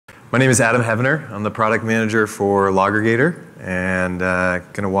My name is Adam Hevenor. I'm the product manager for Loggregator, and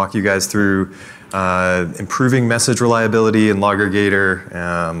going to walk you guys through improving message reliability in Loggregator,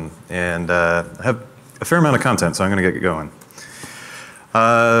 and I have a fair amount of content, so I'm going to get going.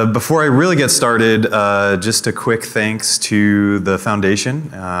 Before I really get started, just a quick thanks to the foundation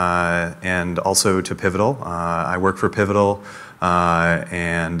and also to Pivotal. I work for Pivotal,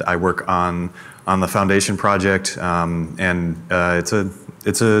 and I work on the foundation project, and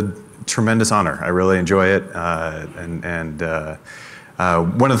it's a tremendous honor. I really enjoy it, one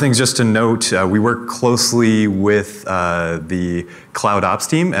of the things just to note, we work closely with the Cloud Ops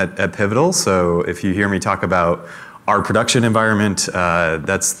team at Pivotal. So if you hear me talk about our production environment,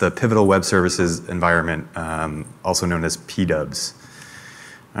 that's the Pivotal Web Services environment, also known as PDubs.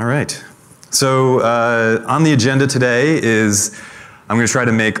 All right. So on the agenda today is I'm going to try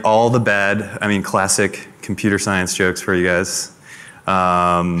to make all the classic computer science jokes for you guys.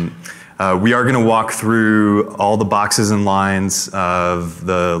 We are going to walk through all the boxes and lines of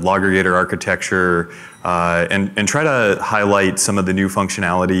the Loggregator architecture and try to highlight some of the new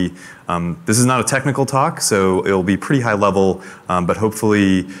functionality. This is not a technical talk, so it'll be pretty high level, but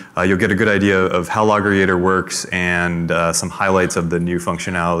hopefully you'll get a good idea of how Loggregator works and some highlights of the new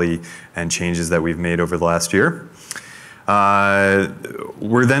functionality and changes that we've made over the last year.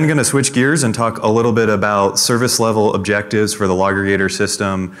 We're then going to switch gears and talk a little bit about service level objectives for the Loggregator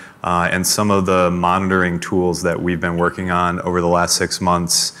system and some of the monitoring tools that we've been working on over the last 6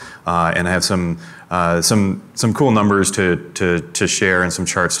 months. And I have some cool numbers to share and some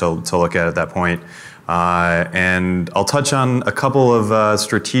charts to look at that point. And I'll touch on a couple of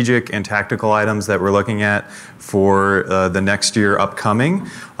strategic and tactical items that we're looking at for the next year upcoming,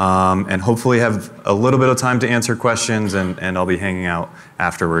 and hopefully have a little bit of time to answer questions, and I'll be hanging out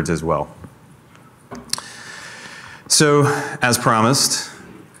afterwards as well. So, as promised,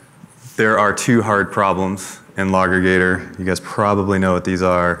 there are 2 hard problems in Loggregator. You guys probably know what these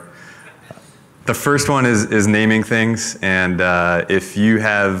are. The first one is naming things, and if you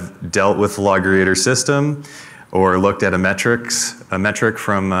have dealt with the Loggregator system or looked at a metric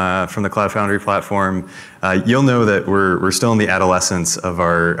from the Cloud Foundry platform, you'll know that we're still in the adolescence of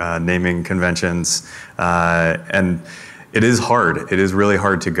our naming conventions, and it is hard. It is really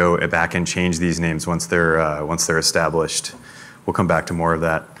hard to go back and change these names once they're established. We'll come back to more of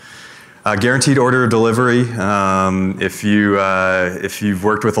that. Guaranteed order of delivery. If you've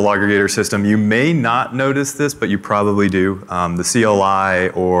worked with the Loggregator system, you may not notice this, but you probably do. The CLI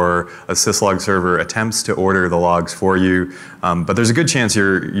or a syslog server attempts to order the logs for you, but there's a good chance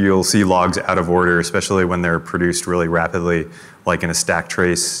you'll see logs out of order, especially when they're produced really rapidly, like in a stack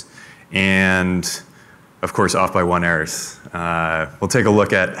trace, and of course off by 1 errors. We'll take a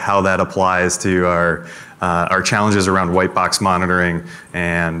look at how that applies to our challenges around white box monitoring,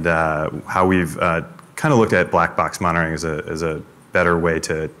 and how we've kind of looked at black box monitoring as a better way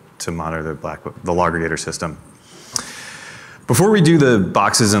to monitor the Loggregator system. Before we do the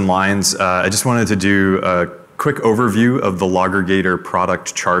boxes and lines, I just wanted to do a quick overview of the Loggregator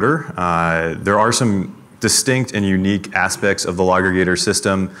product charter. There are some distinct and unique aspects of the Loggregator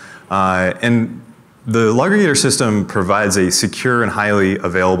system, and the Loggregator system provides a secure and highly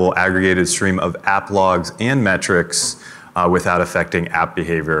available aggregated stream of app logs and metrics without affecting app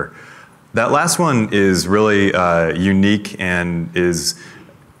behavior. That last one is really unique and is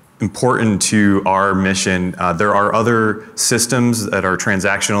important to our mission. There are other systems that are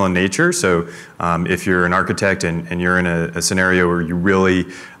transactional in nature, so if you're an architect and you're in a scenario where you really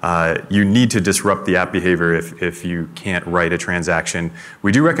you need to disrupt the app behavior if you can't write a transaction,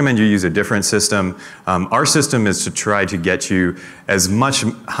 we do recommend you use a different system. Our system is to try to get you as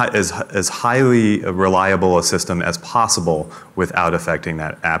highly reliable a system as possible without affecting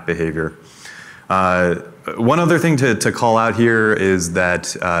that app behavior. One other thing to call out here is that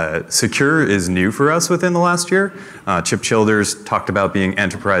secure is new for us within the last year. Chip Childers talked about being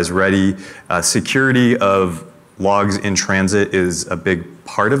enterprise ready. Security of logs in transit is a big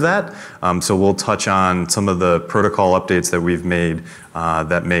part of that. So we'll touch on some of the protocol updates that we've made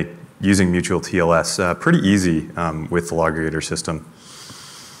that make using mutual TLS pretty easy with the Loggregator system.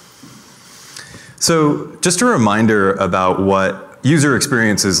 So just a reminder about what user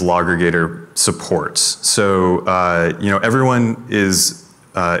experiences Loggregator supports. So everyone is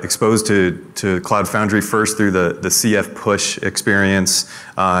exposed to Cloud Foundry first through the CF push experience,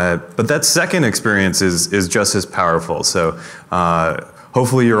 but that second experience is just as powerful. So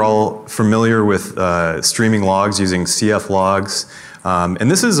hopefully you're all familiar with streaming logs using CF logs.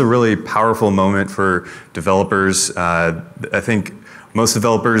 And this is a really powerful moment for developers. I think Most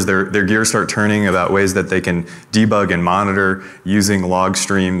developers, their gears start turning about ways that they can debug and monitor using log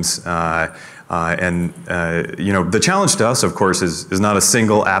streams. The challenge to us, of course, is not a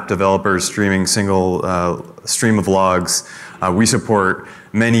single app developer streaming single stream of logs. We support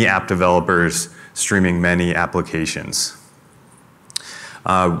many app developers streaming many applications.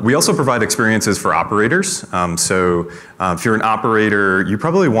 We also provide experiences for operators. If you're an operator, you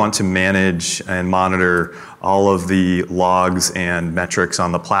probably want to manage and monitor all of the logs and metrics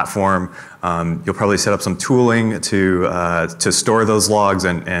on the platform. You'll probably set up some tooling to store those logs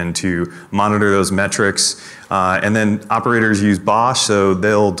and to monitor those metrics. And then operators use Bosch, so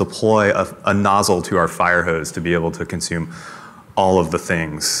they'll deploy a nozzle to our fire hose to be able to consume all of the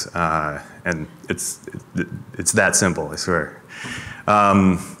things. And it's that simple, I swear.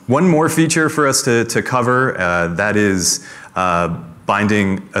 One more feature for us to cover, that is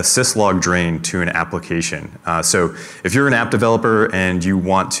binding a syslog drain to an application. So if you're an app developer and you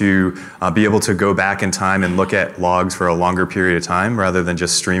want to be able to go back in time and look at logs for a longer period of time rather than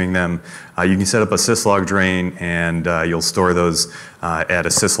just streaming them, you can set up a syslog drain and you'll store those at a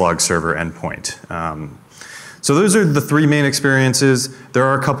syslog server endpoint. So those are the three main experiences. There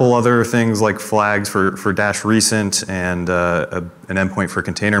are a couple other things like flags for dash recent and an endpoint for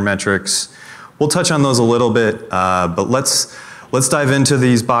container metrics. We'll touch on those a little bit, but let's dive into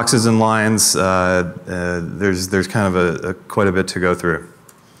these boxes and lines. There's kind of quite a bit to go through.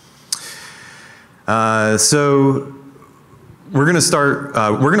 So we're going to start,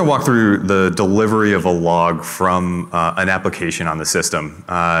 we're going to walk through the delivery of a log from an application on the system.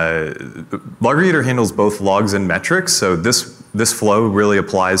 Loggregator handles both logs and metrics, so this flow really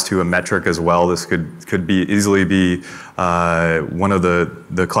applies to a metric as well. This could easily be one of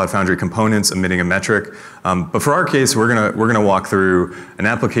the Cloud Foundry components emitting a metric. But for our case, we're gonna walk through an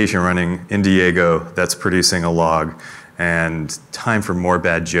application running in Diego that's producing a log, and time for more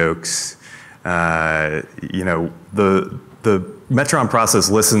bad jokes. The Metron process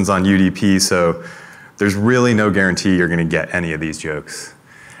listens on UDP, so there's really no guarantee you're going to get any of these jokes.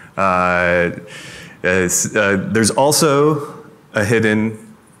 There's also a hidden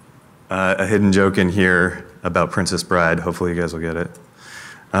joke in here about Princess Bride. Hopefully you guys will get it.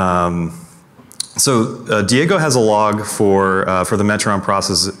 Diego has a log for the Metron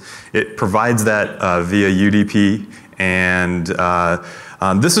process. It provides that via UDP, and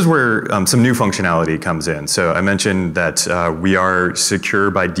this is where some new functionality comes in. So I mentioned that we are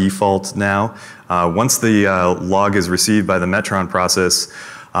secure by default now. Once the log is received by the Metron process,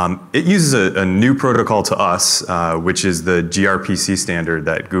 it uses a new protocol to us, which is the gRPC standard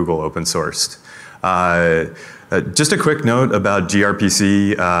that Google open sourced. Just a quick note about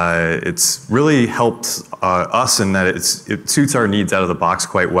gRPC. It's really helped us in that it suits our needs out of the box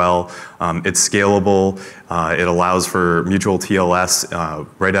quite well. It's scalable. It allows for mutual TLS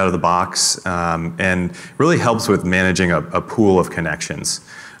right out of the box, and really helps with managing a pool of connections.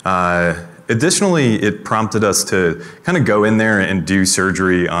 Additionally, it prompted us to kind of go in there and do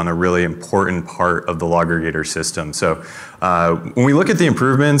surgery on a really important part of the Loggregator system. So when we look at the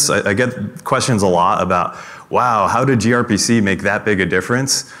improvements, I get questions a lot about, wow, how did gRPC make that big a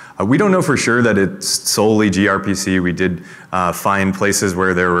difference? We don't know for sure that it's solely gRPC. We did find places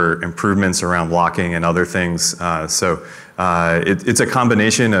where there were improvements around locking and other things. It's a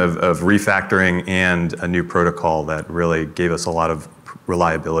combination of refactoring and a new protocol that really gave us a lot of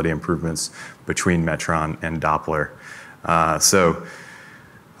reliability improvements between Metron and Doppler.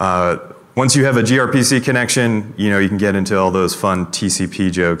 Once you have a gRPC connection, you can get into all those fun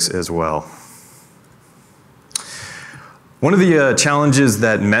TCP jokes as well. One of the challenges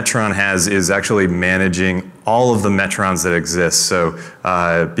that Metron has is actually managing all of the Metrons that exist. So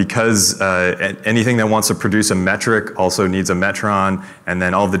because anything that wants to produce a metric also needs a Metron, and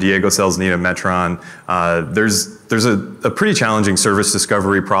then all the Diego cells need a Metron, there's a pretty challenging service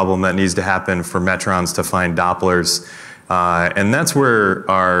discovery problem that needs to happen for Metrons to find Dopplers. And that's where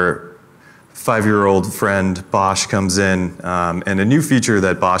our 5-year-old friend Bosch comes in. And a new feature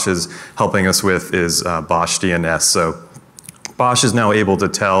that Bosch is helping us with is Bosch DNS. So Bosch is now able to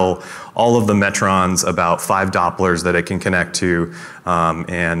tell all of the Metrons about 5 Dopplers that it can connect to.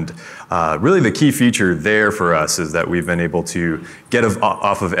 Really the key feature there for us is that we've been able to get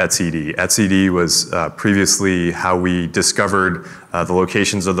off of etcd. etcd was previously how we discovered the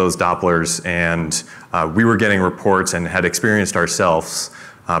locations of those Dopplers, and we were getting reports and had experienced ourselves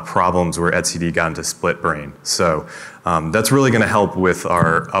problems where etcd got into split brain. So that's really going to help with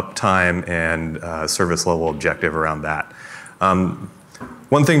our uptime and service level objective around that.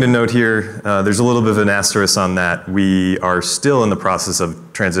 One thing to note here, there's a little bit of an asterisk on that. We are still in the process of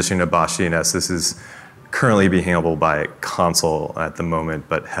transitioning to Bosch DNS. This is currently being handled by console at the moment,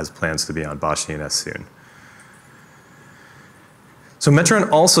 but has plans to be on Bosch DNS soon. So Metron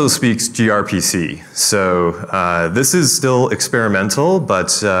also speaks gRPC. So this is still experimental,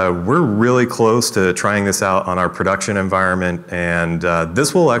 but we're really close to trying this out on our production environment, and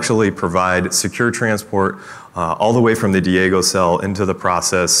this will actually provide secure transport all the way from the Diego cell into the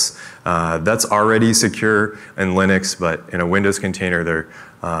process. That's already secure in Linux, but in a Windows container,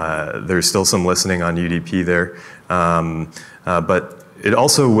 there's still some listening on UDP there. But it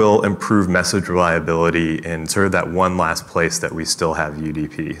also will improve message reliability in sort of that one last place that we still have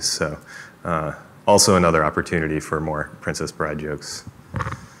UDP. So also another opportunity for more Princess Bride jokes.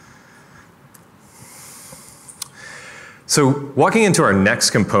 So walking into our next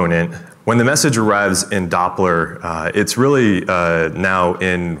component, when the message arrives in Doppler, it's really now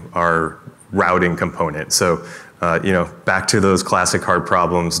in our routing component. So back to those classic hard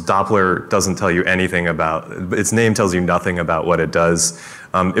problems, Doppler doesn't tell you anything about, its name tells you nothing about what it does.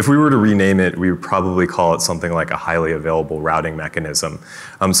 If we were to rename it, we would probably call it something like a highly available routing mechanism.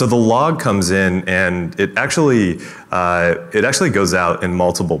 So the log comes in, and it actually goes out in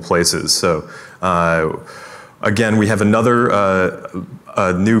multiple places. So again, we have another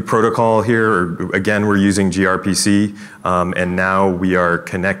new protocol here. Again, we're using gRPC, and now we are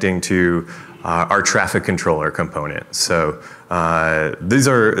connecting to our traffic controller component. So these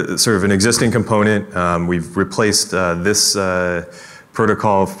are sort of an existing component. We've replaced this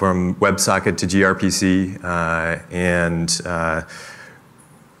protocol from WebSocket to gRPC, and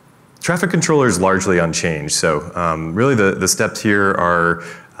traffic controller is largely unchanged. So really the steps here are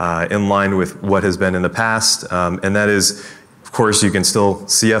in line with what has been in the past, and that is, of course, you can still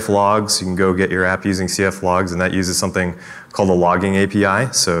CF logs. You can go get your app using CF logs, and that uses something called a logging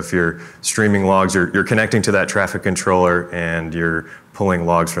API. So if you're streaming logs, you're connecting to that traffic controller, and you're pulling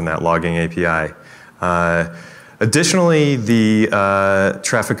logs from that logging API. Additionally, the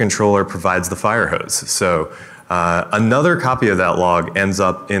traffic controller provides the fire hose. So another copy of that log ends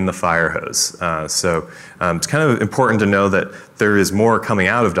up in the fire hose. So it's kind of important to know that there is more coming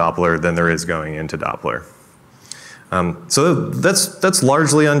out of Doppler than there is going into Doppler. So that's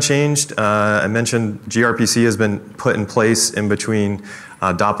largely unchanged. I mentioned gRPC has been put in place in between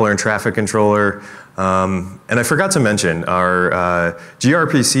Doppler and traffic controller. And I forgot to mention our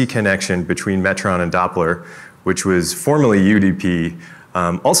gRPC connection between Metron and Doppler, which was formerly UDP,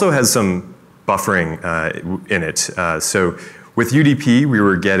 also has some buffering in it. So with UDP, we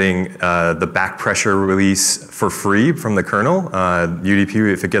were getting the back pressure release for free from the kernel.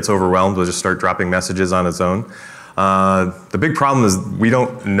 UDP, if it gets overwhelmed, will just start dropping messages on its own. The big problem is we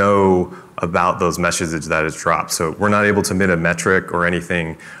don't know about those messages that it's dropped. So we're not able to emit a metric or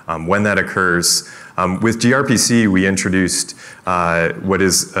anything when that occurs. With gRPC, we introduced what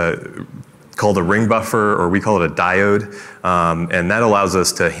is called a ring buffer, or we call it a diode, and that allows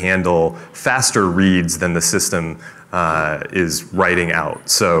us to handle faster reads than the system is writing out.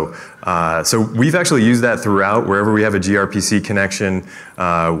 So we've actually used that throughout. Wherever we have a gRPC connection,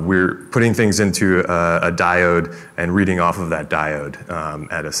 we're putting things into a diode and reading off of that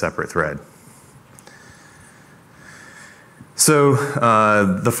diode at a separate thread. So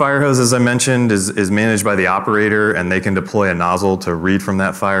the fire hose, as I mentioned, is managed by the operator, and they can deploy a nozzle to read from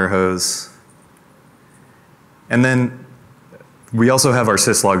that fire hose. And then we also have our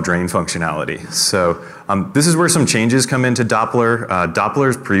syslog drain functionality. So this is where some changes come into Doppler.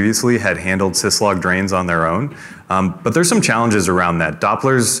 Dopplers previously had handled syslog drains on their own, but there's some challenges around that.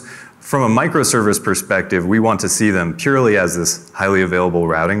 Dopplers, from a microservice perspective, we want to see them purely as this highly available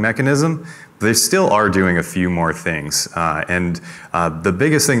routing mechanism. They still are doing a few more things. And the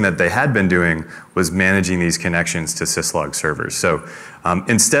biggest thing that they had been doing was managing these connections to syslog servers. So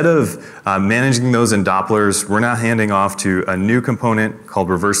instead of managing those in Dopplers, we're now handing off to a new component called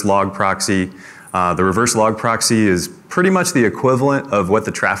reverse log proxy. The reverse log proxy is pretty much the equivalent of what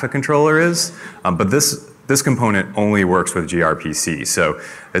the traffic controller is, but this component only works with gRPC. So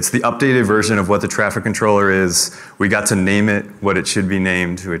it's the updated version of what the traffic controller is. We got to name it what it should be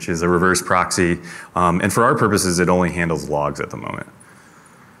named, which is a reverse proxy. And for our purposes, it only handles logs at the moment.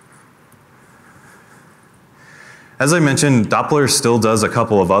 As I mentioned, Doppler still does a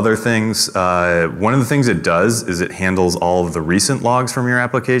couple of other things. One of the things it does is it handles all of the recent logs from your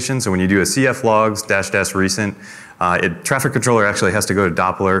application. So when you do a CF logs -- recent, traffic controller actually has to go to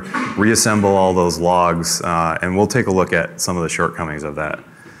Doppler, reassemble all those logs, and we'll take a look at some of the shortcomings of that.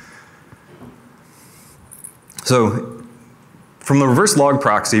 So from the reverse log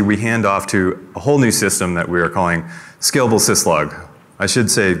proxy, we hand off to a whole new system that we are calling scalable syslog. I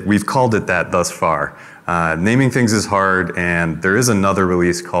should say we've called it that thus far. Naming things is hard, and there is another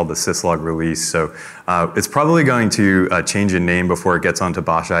release called the syslog release, so it's probably going to change in name before it gets onto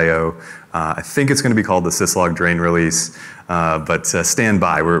Bosch.io. I think it's going to be called the syslog drain release, but stand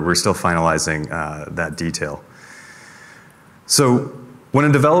by, we're still finalizing that detail. So when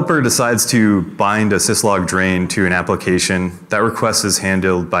a developer decides to bind a syslog drain to an application, that request is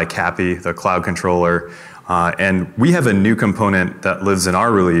handled by CAPI, the cloud controller. And we have a new component that lives in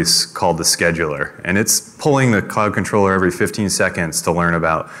our release called the scheduler. And it's pulling the cloud controller every 15 seconds to learn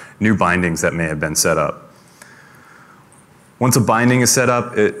about new bindings that may have been set up. Once a binding is set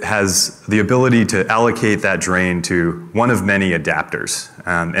up, it has the ability to allocate that drain to one of many adapters.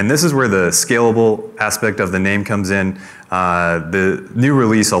 And this is where the scalable aspect of the name comes in. The new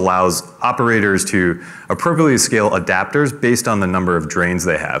release allows operators to appropriately scale adapters based on the number of drains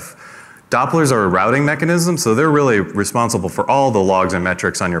they have. Dopplers are a routing mechanism, so they're really responsible for all the logs and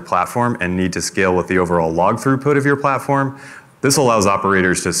metrics on your platform and need to scale with the overall log throughput of your platform. This allows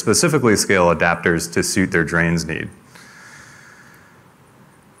operators to specifically scale adapters to suit their drains need.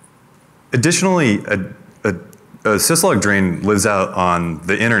 Additionally, a syslog drain lives out on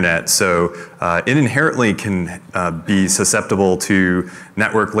the internet, so it inherently can be susceptible to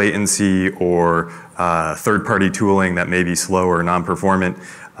network latency or third-party tooling that may be slow or non-performant.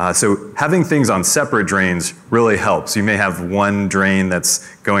 So having things on separate drains really helps. You may have one drain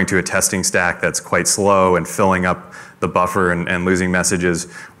that's going to a testing stack that's quite slow and filling up the buffer and losing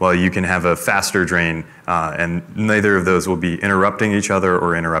messages, while you can have a faster drain, and neither of those will be interrupting each other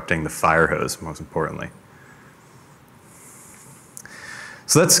or interrupting the fire hose, most importantly.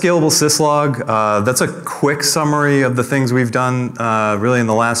 So that's scalable syslog. That's a quick summary of the things we've done really in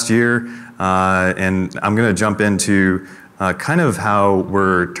the last year, and I'm going to jump into kind of how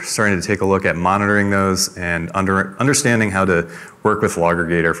we're starting to take a look at monitoring those and understanding how to work with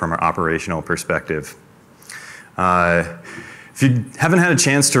Loggregator from an operational perspective. If you haven't had a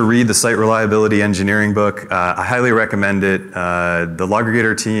chance to read the Site Reliability Engineering book, I highly recommend it. The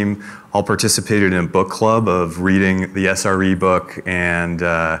Loggregator team all participated in a book club of reading the SRE book, and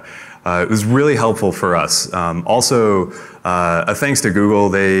it was really helpful for us. Also, a thanks to Google,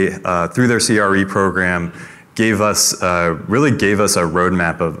 they, through their CRE program, really gave us a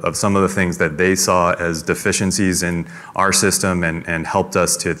roadmap of some of the things that they saw as deficiencies in our system, and helped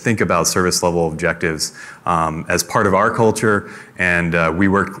us to think about service level objectives as part of our culture. And we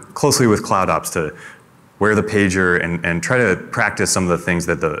worked closely with CloudOps to wear the pager and try to practice some of the things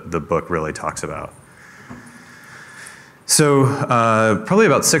that the book really talks about. So probably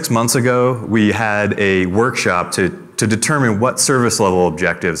about 6 months ago, we had a workshop to determine what service level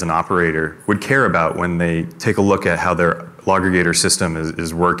objectives an operator would care about when they take a look at how their Loggregator system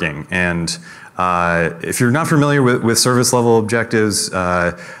is working. And if you're not familiar with service level objectives,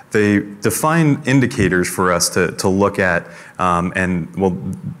 they define indicators for us to look at,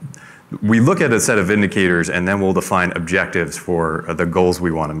 we look at a set of indicators, and then we'll define objectives for the goals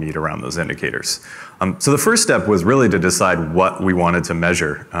we want to meet around those indicators. So the first step was really to decide what we wanted to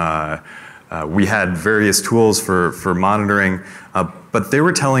measure. We had various tools for monitoring, but they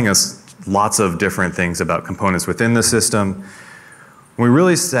were telling us lots of different things about components within the system. When we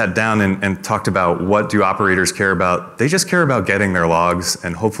really sat down and talked about what do operators care about, they just care about getting their logs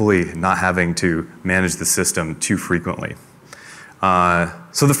and hopefully not having to manage the system too frequently.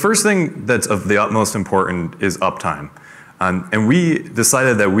 So the first thing that's of the utmost importance is uptime. And we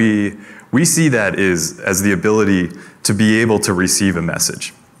decided that we see that as the ability to be able to receive a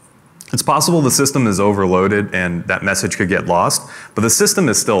message. It's possible the system is overloaded and that message could get lost, but the system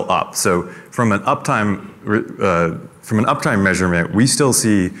is still up. So from an uptime measurement, we still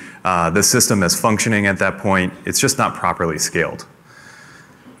see the system as functioning at that point. It's just not properly scaled.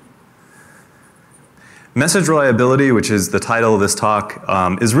 Message reliability, which is the title of this talk,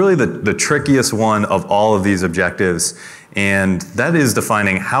 is really the trickiest one of all of these objectives, and that is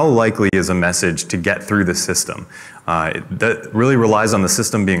defining how likely is a message to get through the system. That really relies on the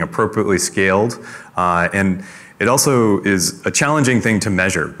system being appropriately scaled, and it also is a challenging thing to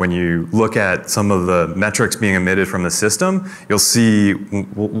measure. When you look at some of the metrics being emitted from the system, you'll see,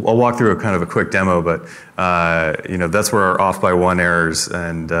 I'll walk through a kind of a quick demo, but that's where our off by one errors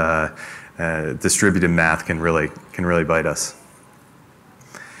and distributed math can really bite us.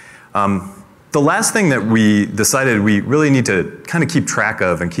 The last thing that we decided we really need to kind of keep track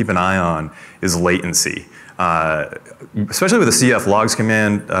of and keep an eye on is latency. Especially with the CF logs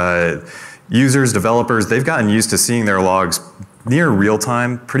command, users, developers, they've gotten used to seeing their logs near real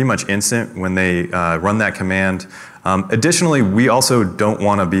time, pretty much instant when they run that command. Additionally, we also don't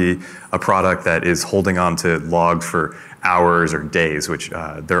want to be a product that is holding on to logs for hours or days, which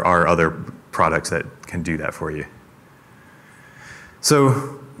there are other products that can do that for you.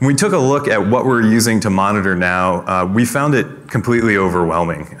 So when we took a look at what we're using to monitor now, we found it completely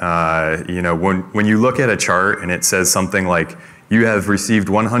overwhelming. When you look at a chart and it says something like, you have received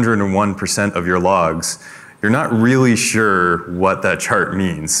 101% of your logs, you're not really sure what that chart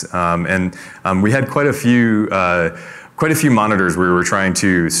means. We had quite a few monitors where we were trying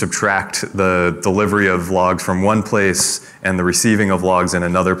to subtract the delivery of logs from one place and the receiving of logs in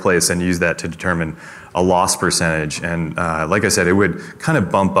another place and use that to determine a loss percentage. And like I said, it would kind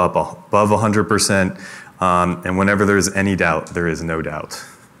of bump up above 100%. And whenever there's any doubt, there is no doubt.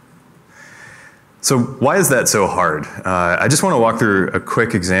 So why is that so hard? I just want to walk through a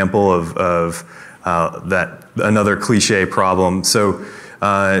quick example of that another cliche problem. So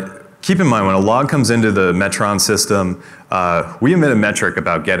keep in mind, when a log comes into the Metron system, we emit a metric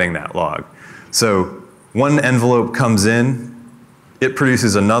about getting that log. So one envelope comes in, it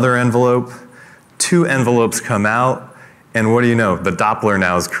produces another envelope, 2 envelopes come out, and what do you know? The Doppler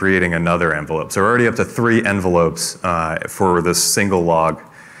now is creating another envelope. So we're already up to 3 envelopes for this single log.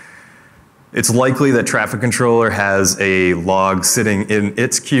 It's likely that traffic controller has a log sitting in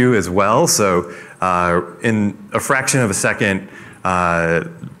its queue as well. So in a fraction of a second,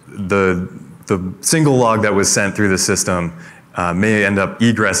 the single log that was sent through the system may end up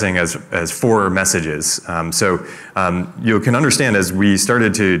egressing as 4 messages. You can understand, as we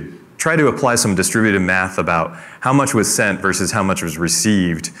started to try to apply some distributed math about how much was sent versus how much was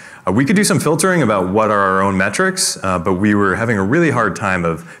received, we could do some filtering about what are our own metrics, but we were having a really hard time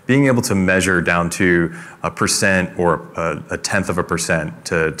of being able to measure down to a percent or a tenth of a percent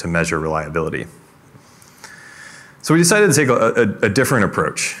to measure reliability. So we decided to take a different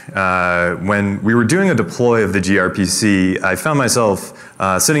approach. When we were doing a deploy of the gRPC, I found myself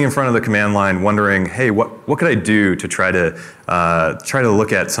sitting in front of the command line wondering, hey, what could I do to try to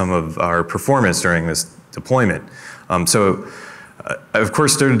look at some of our performance during this deployment? I, of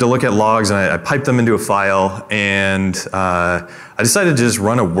course, started to look at logs, and I piped them into a file, and I decided to just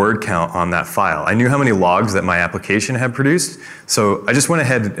run a word count on that file. I knew how many logs that my application had produced, so I just went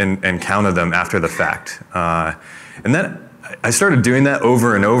ahead and counted them after the fact. And then I started doing that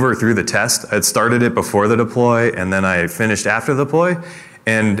over and over through the test. I had started it before the deploy, and then I finished after the deploy.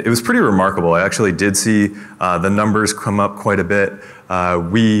 And it was pretty remarkable. I actually did see the numbers come up quite a bit.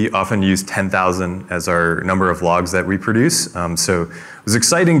 We often use 10,000 as our number of logs that we produce. So it was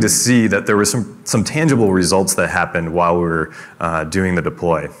exciting to see that there were some tangible results that happened while we were doing the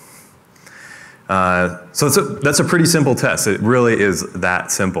deploy. So that's a pretty simple test. It really is that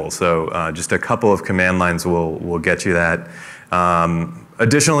simple. So just a couple of command lines will get you that.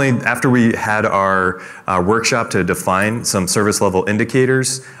 Additionally, after we had our workshop to define some service level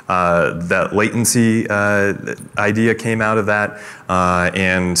indicators, that latency idea came out of that.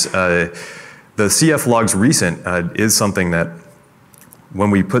 The CF logs recent is something that when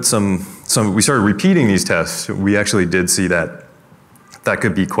we put we started repeating these tests, we actually did see that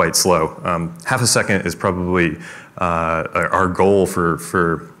could be quite slow. Half a second is probably our goal for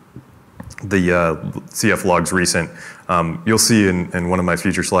the CF logs recent. You'll see in one of my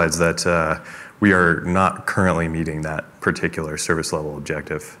future slides that we are not currently meeting that particular service level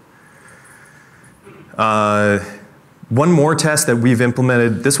objective. One more test that we've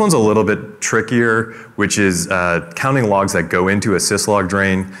implemented, this one's a little bit trickier, which is counting logs that go into a syslog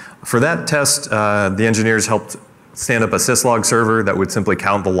drain. For that test, the engineers helped stand up a syslog server that would simply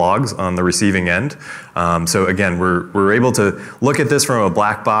count the logs on the receiving end. So again, we're able to look at this from a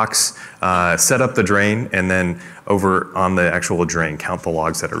black box, set up the drain, and then over on the actual drain, count the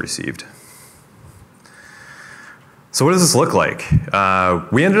logs that are received. So what does this look like?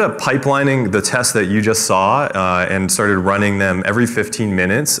 We ended up pipelining the tests that you just saw and started running them every 15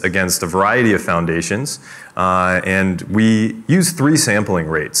 minutes against a variety of foundations. And we used 3 sampling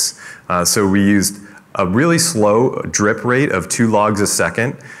rates. So we used a really slow drip rate of 2 logs a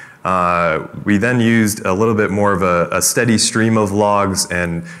second. We then used a little bit more of a steady stream of logs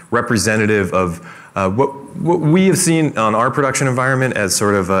and representative of what we have seen on our production environment as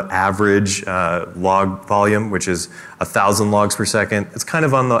sort of an average log volume, which is 1,000 logs per second. It's kind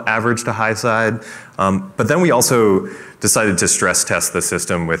of on the average to high side. But then we also decided to stress test the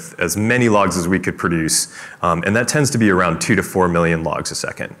system with as many logs as we could produce. And that tends to be around 2 to 4 million logs a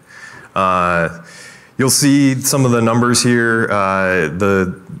second. you'll see some of the numbers here.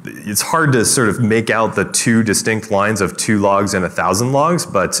 It's hard to sort of make out the two distinct lines of 2 logs and 1,000 logs,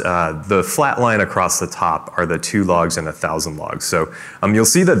 but the flat line across the top are the 2 logs and 1,000 logs. So you'll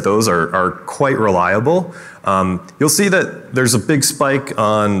see that those are quite reliable. You'll see that there's a big spike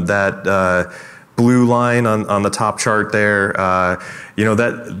on that blue line on the top chart there.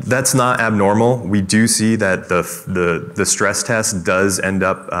 That's not abnormal. We do see that the stress test does end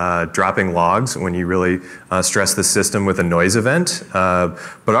up dropping logs when you really stress the system with a noise event.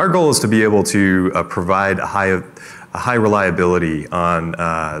 But our goal is to be able to provide a high reliability on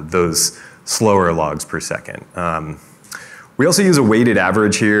those slower logs per second. We also use a weighted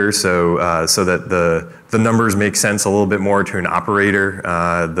average here, so that the numbers make sense a little bit more to an operator.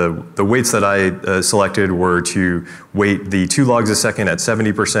 The weights that I selected were to weight the 2 logs a second at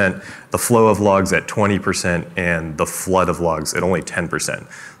 70%, the flow of logs at 20%, and the flood of logs at only 10%.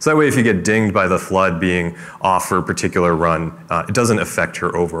 So that way, if you get dinged by the flood being off for a particular run, it doesn't affect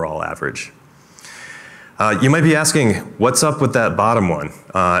your overall average. You might be asking, what's up with that bottom one?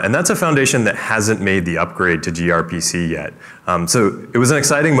 And that's a foundation that hasn't made the upgrade to gRPC yet. So it was an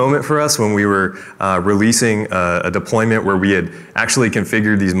exciting moment for us when we were releasing a deployment where we had actually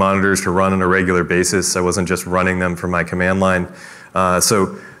configured these monitors to run on a regular basis. I wasn't just running them from my command line.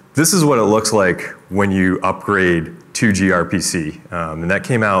 So this is what it looks like when you upgrade to gRPC. And that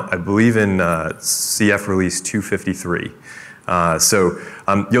came out, I believe, in CF release 253.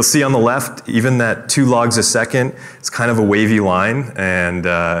 You'll see on the left, even that 2 logs a second, it's kind of a wavy line. And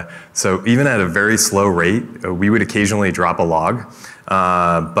so even at a very slow rate, we would occasionally drop a log.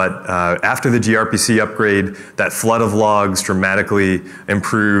 But after the gRPC upgrade, that flood of logs dramatically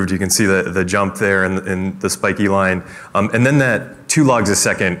improved. You can see the jump there in the spiky line. And then that 2 logs a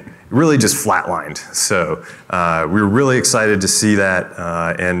second really just flatlined. So we were really excited to see that.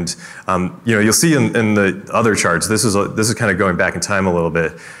 You'll see in the other charts, this is kind of going back in time a little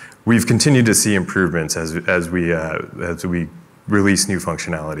bit. We've continued to see improvements as we release new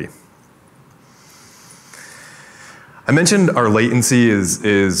functionality. I mentioned our latency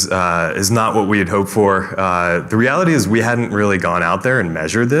is not what we had hoped for. The reality is we hadn't really gone out there and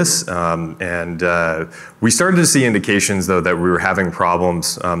measured this, and we started to see indications though that we were having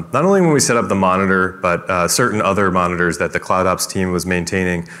problems, not only when we set up the monitor, but certain other monitors that the Cloud Ops team was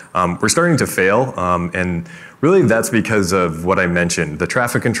maintaining were starting to fail, and really that's because of what I mentioned. The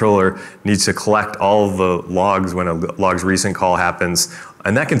traffic controller needs to collect all of the logs when a logs recent call happens,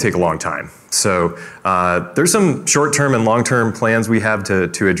 and that can take a long time. So there's some short-term and long-term plans we have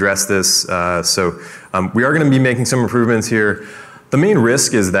to address this. We are going to be making some improvements here. The main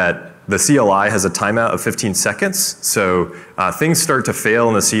risk is that the CLI has a timeout of 15 seconds. So things start to fail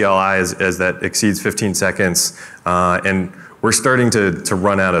in the CLI as that exceeds 15 seconds. And we're starting to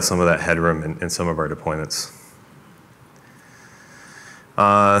run out of some of that headroom in some of our deployments.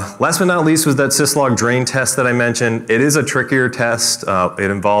 Last but not least was that syslog drain test that I mentioned. It is a trickier test.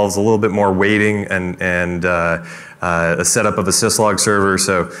 It involves a little bit more waiting and a setup of a syslog server.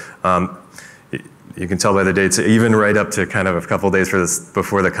 So you can tell by the dates, even right up to kind of a couple days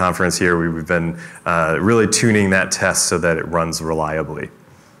before the conference here, we've been really tuning that test so that it runs reliably.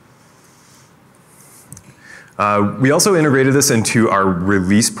 We also integrated this into our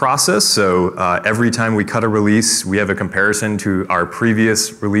release process. So every time we cut a release, we have a comparison to our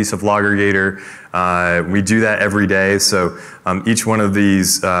previous release of Loggregator. We do that every day. So each one of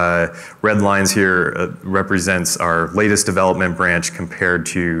these red lines here represents our latest development branch compared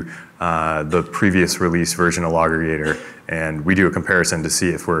to the previous release version of Loggregator. And we do a comparison to see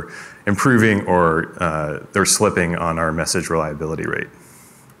if we're improving or they're slipping on our message reliability rate.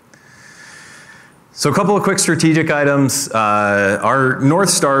 So a couple of quick strategic items. Our North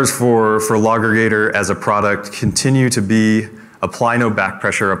Stars for Loggregator as a product continue to be apply no back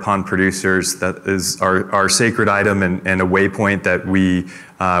pressure upon producers. That is our sacred item and a waypoint that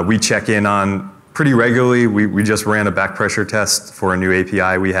we check in on pretty regularly. We just ran a back pressure test for a new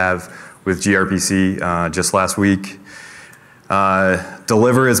API we have with gRPC just last week.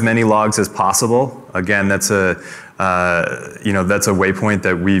 Deliver as many logs as possible. Again, that's a waypoint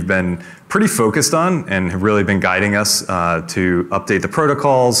that we've been pretty focused on and have really been guiding us to update the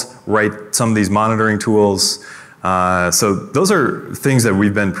protocols, write some of these monitoring tools. So those are things that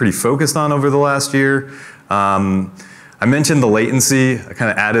we've been pretty focused on over the last year. I mentioned the latency. I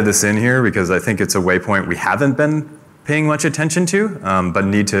kind of added this in here because I think it's a waypoint we haven't been paying much attention to, but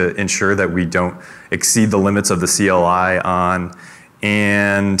need to ensure that we don't exceed the limits of the CLI on.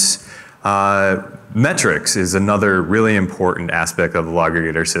 And metrics is another really important aspect of the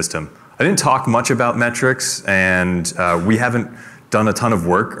Loggregator system. I didn't talk much about metrics, and we haven't done a ton of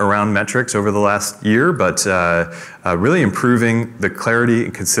work around metrics over the last year, but really improving the clarity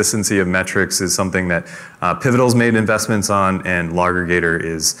and consistency of metrics is something that Pivotal's made investments on, and Loggregator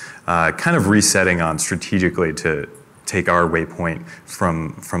is kind of resetting on strategically to take our waypoint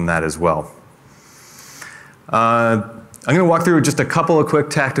from that as well. I'm going to walk through just a couple of quick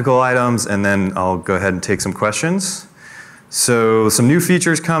tactical items, and then I'll go ahead and take some questions. So some new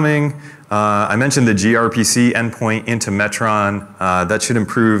features coming. I mentioned the gRPC endpoint into Metron. That should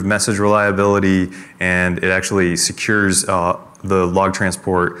improve message reliability, and it actually secures the log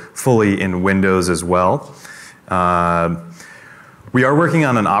transport fully in Windows as well. We are working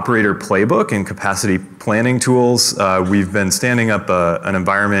on an operator playbook and capacity planning tools. We've been standing up an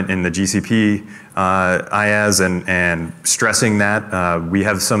environment in the GCP IaaS and stressing that. We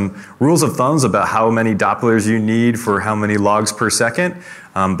have some rules of thumbs about how many Dopplers you need for how many logs per second,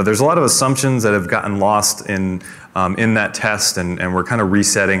 but there's a lot of assumptions that have gotten lost in that test, and we're kind of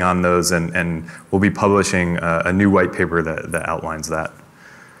resetting on those, and we'll be publishing a new white paper that outlines that.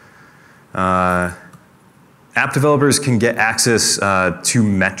 App developers can get access to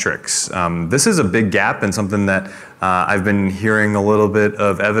metrics. This is a big gap and something that I've been hearing a little bit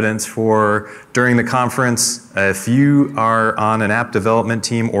of evidence for during the conference. If you are on an app development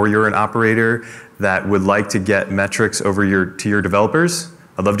team or you're an operator that would like to get metrics over to your developers,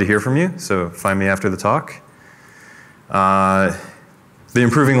 I'd love to hear from you, so find me after the talk. The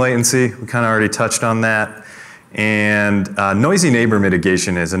improving latency, we kind of already touched on that. And noisy neighbor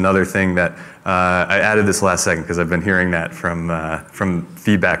mitigation is another thing that I added this last second because I've been hearing that from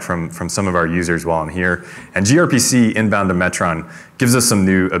feedback from some of our users while I'm here. And gRPC inbound to Metron gives us some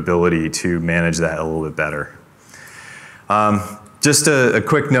new ability to manage that a little bit better. Just a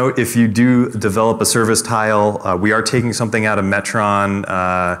quick note, if you do develop a service tile, we are taking something out of Metron.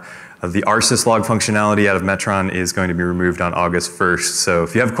 The rsys log functionality out of Metron is going to be removed on August 1st. So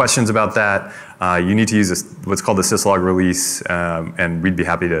if you have questions about that, you need to use what's called the syslog release, and we'd be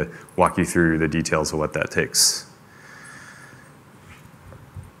happy to walk you through the details of what that takes.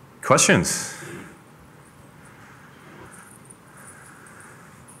 Questions?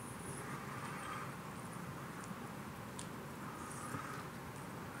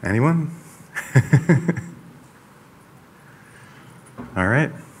 Anyone? All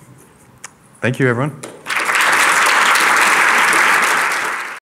right. Thank you, everyone.